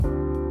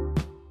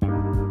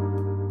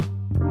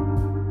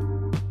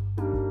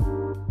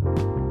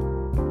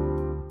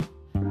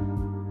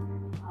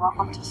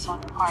welcome to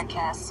Sonia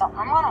Podcast. So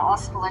I'm going to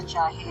also let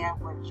y'all hear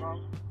what GREG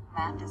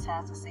Mathis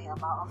has to say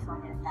about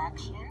affirmative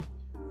action.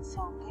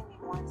 So give me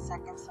 1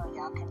 second so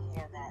y'all can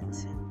hear that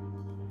too.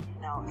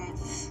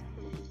 It's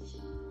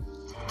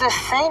the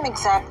same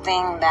exact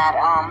thing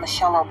that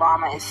Michelle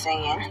Obama is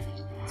saying.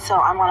 So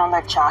I'm going to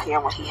let y'all hear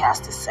what he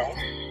has to say.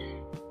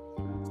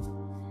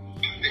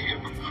 The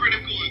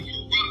hypocritical and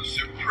corrupt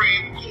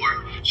Supreme Court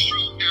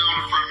struck down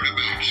affirmative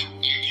action.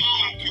 I call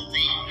them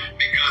corrupt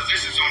because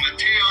this is on the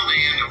tail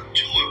end of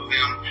two of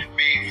them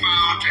being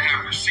found to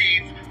have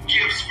received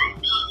gifts from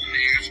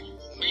billionaires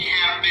who may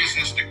have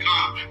business to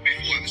come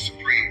before the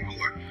Supreme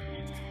Court.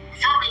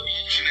 Affirmative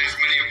action, as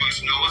many of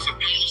us know, is a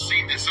policy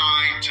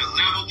designed to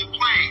level the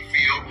playing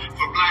field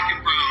for Black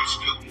and brown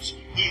students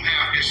who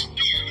have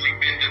historically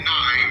been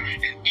denied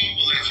an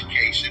equal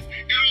education,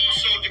 and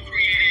also to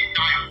create a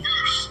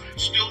diverse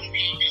student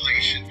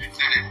population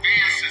that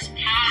advances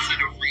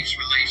positive race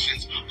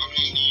relations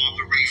among all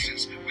the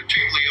races,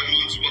 particularly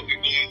amongst what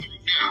we're going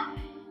through now.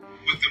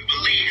 With the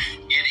belief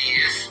it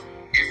is,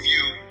 if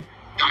you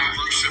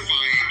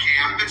diversify a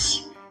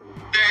campus,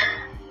 that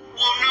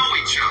we'll know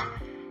each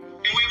other,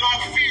 and we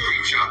won't fear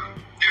each other.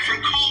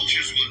 Different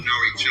cultures will know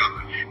each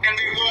other, and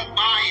they won't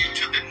buy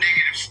into the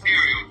negative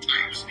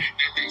stereotypes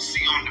that they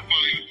see on the 5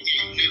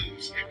 o'clock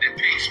news that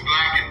paints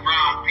Black and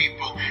brown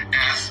people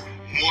as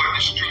more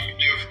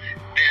destructive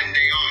than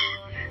they are.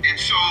 And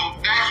so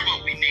that's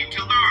what we need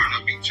to learn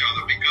of each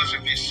other, because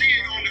if you see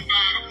it on the 5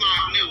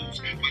 o'clock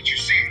news, but you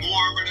see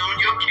more of it on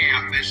your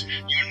campus,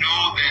 you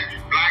know that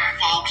Black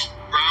folks,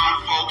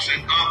 brown folks,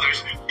 and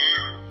others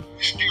are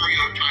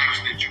stereotypes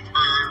that you've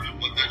heard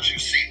or that you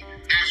see.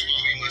 That's why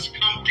we must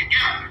come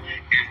together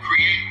and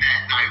create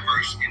that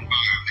diverse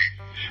environment.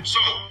 So,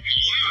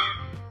 however,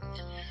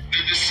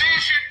 the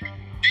decision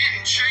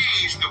didn't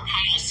change the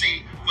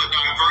policy for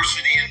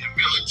diversity in the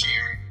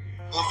military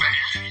or for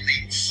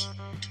athletes,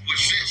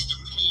 which sets the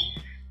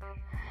code.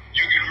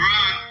 You can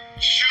run,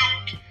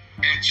 shoot,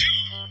 and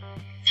jump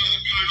for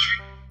the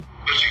country,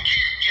 but you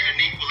can't get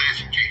an equal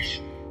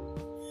education.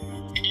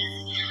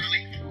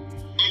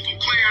 Uncle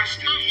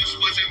Clarence Thomas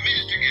was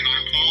admitted to, and I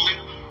call him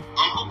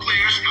Uncle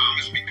Clarence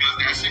Thomas because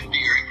that's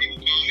endearing.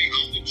 People call me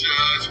Uncle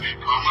Judge,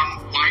 call my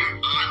wife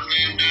Aunt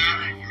Linda.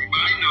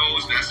 Everybody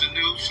knows that's a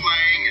new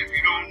slang. If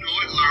you don't know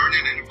it, learn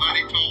it.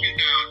 Anybody talking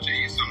down to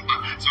you, some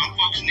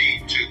folks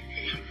need to.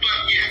 But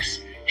yes,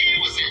 he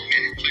was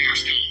admitted,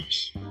 Clarence Thomas,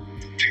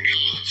 to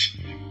college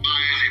by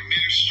an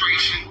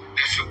administration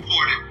that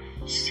supported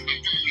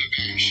affirmative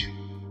action,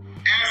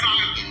 as I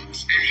was.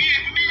 And he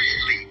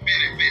admittedly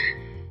benefited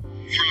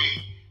from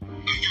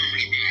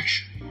affirmative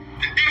action.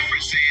 The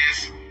difference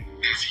is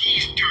that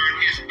he's turned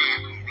his back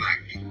on Black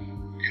people.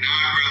 And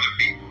I'd rather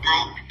be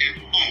broke and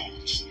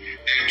homeless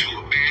than to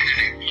abandon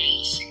a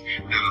policy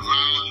that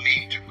allowed me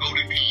to go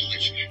to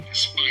college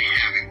despite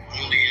having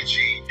only a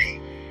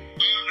GED.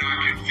 I'm not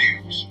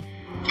confused.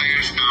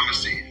 Clarence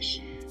Thomas is.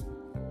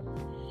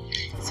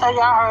 So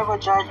y'all heard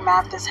what GREG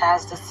Mathis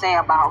has to say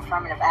about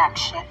affirmative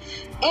action.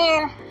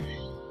 And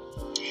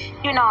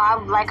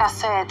like I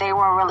said, they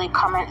were really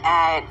coming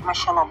at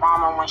Michelle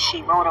Obama when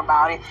she wrote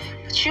about it.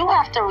 But you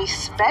have to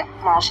respect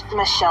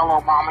Michelle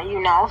Obama,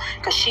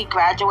 because she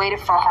graduated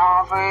from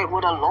Harvard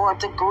with a law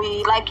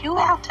degree. Like, you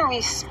have to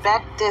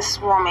respect this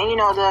woman.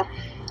 The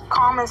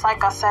comments,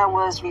 like I said,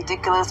 was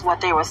ridiculous what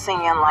they were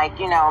saying. Like,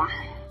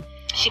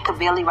 she could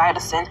barely write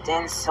a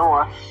sentence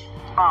or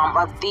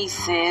a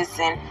thesis.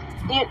 And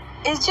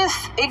it's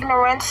just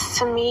ignorance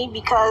to me,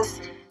 because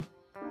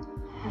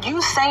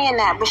you saying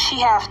that, but she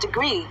has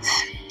degrees.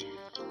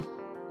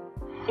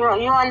 You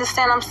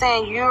understand what I'm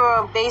saying?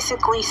 You're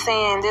basically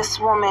saying this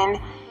woman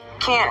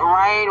can't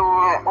write,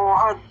 or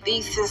her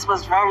thesis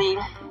was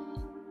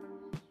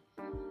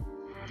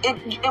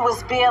it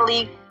was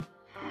barely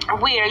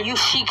where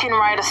she can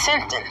write a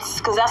sentence,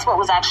 because that's what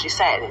was actually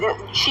said.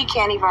 She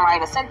can't even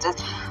write a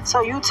sentence.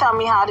 So you tell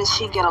me, how did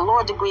she get a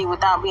law degree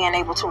without being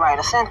able to write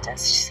a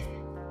sentence?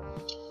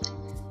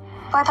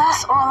 But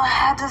that's all I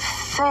had to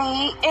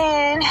say.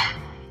 And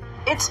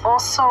it's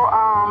also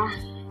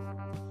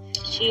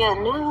she a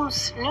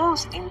news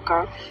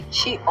anchor.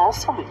 She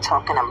also be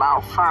talking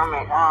about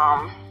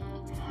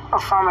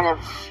affirmative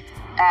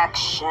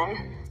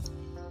action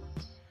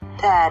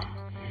that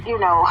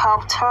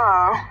helped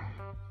her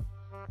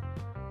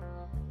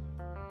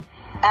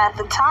at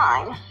the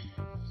time.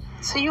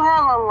 So you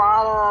have a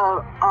lot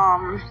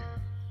of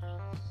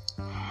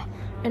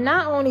and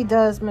not only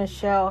does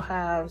Michelle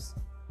have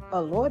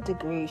a law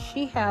degree,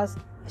 she has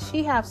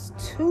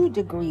 2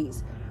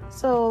 degrees.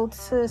 So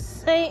to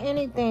say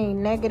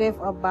anything negative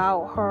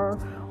about her,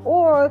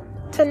 or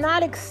to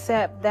not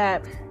accept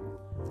that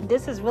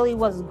this is really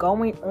what's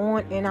going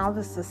on in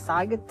our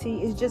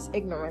society, is just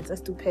ignorance and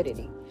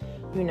stupidity.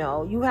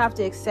 You have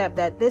to accept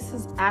that this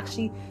is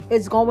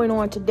going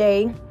on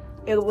today.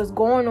 It was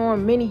going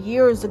on many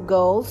years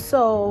ago.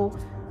 So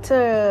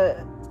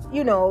to,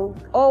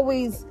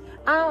 always,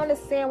 I don't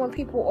understand when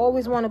people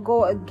always want to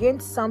go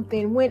against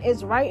something when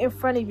it's right in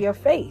front of your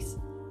face.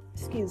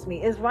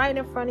 It's right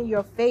in front of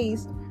your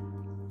face.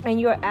 and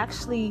you're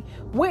actually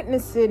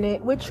witnessing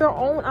it with your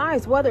own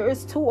eyes, whether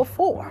it's 2 or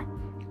 4.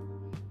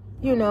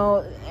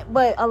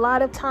 But a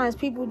lot of times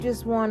people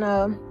just want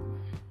to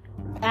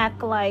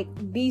act like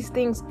these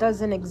things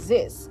doesn't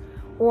exist,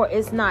 or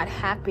it's not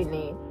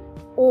happening,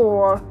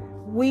 or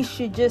we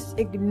should just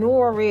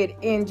ignore it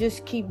and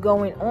just keep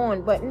going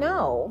on. But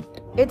no,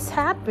 it's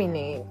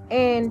happening,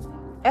 and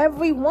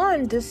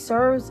everyone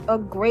deserves a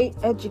great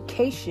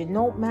education,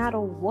 no matter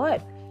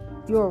what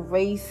your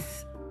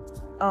race,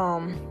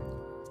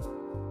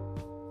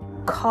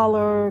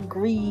 color,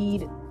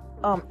 greed,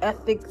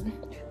 ethic,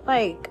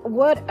 like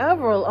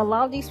whatever.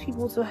 Allow these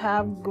people to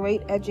have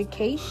great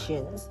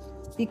educations,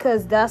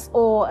 because that's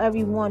all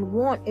everyone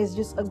want, is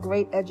just a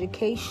great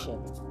education.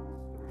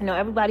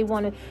 Everybody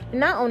wanted,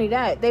 not only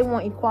that, they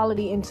want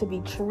equality and to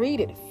be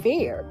treated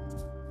fair.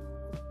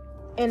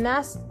 And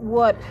that's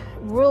what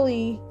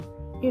really,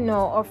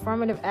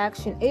 affirmative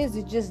action is.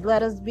 It just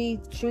let us be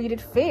treated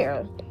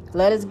fair.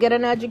 Let us get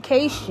an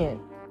education.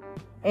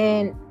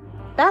 And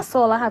that's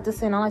all I have to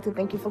say. And I'd like to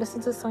thank you for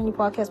listening to the Sonya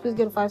Podcast. Please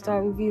get a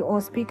 5-star review on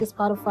Speaker,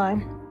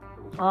 Spotify,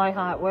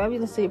 iHeart, wherever you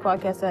listen to your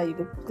podcast at. You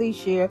can please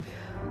share.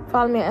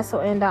 Follow me at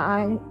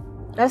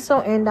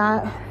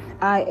SON.IA979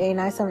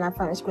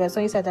 on Instagram.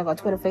 So you said that on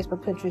Twitter,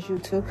 Facebook, Pinterest,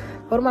 YouTube.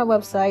 Go to my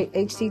website,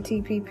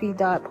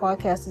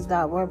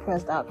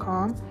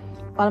 http://podcasters.wordpress.com.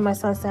 Follow my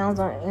son Sounds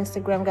on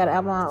Instagram. Got an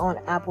album on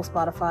Apple,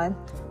 Spotify.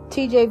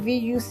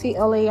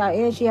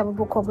 TJVUCLAIN. She have a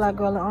book called Black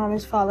Girl in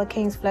Orange. Follow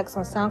King's Flex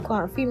on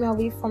SoundCloud. And Female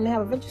Read from. They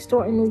have a venture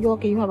store in New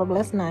York. And you have a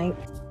blessed night.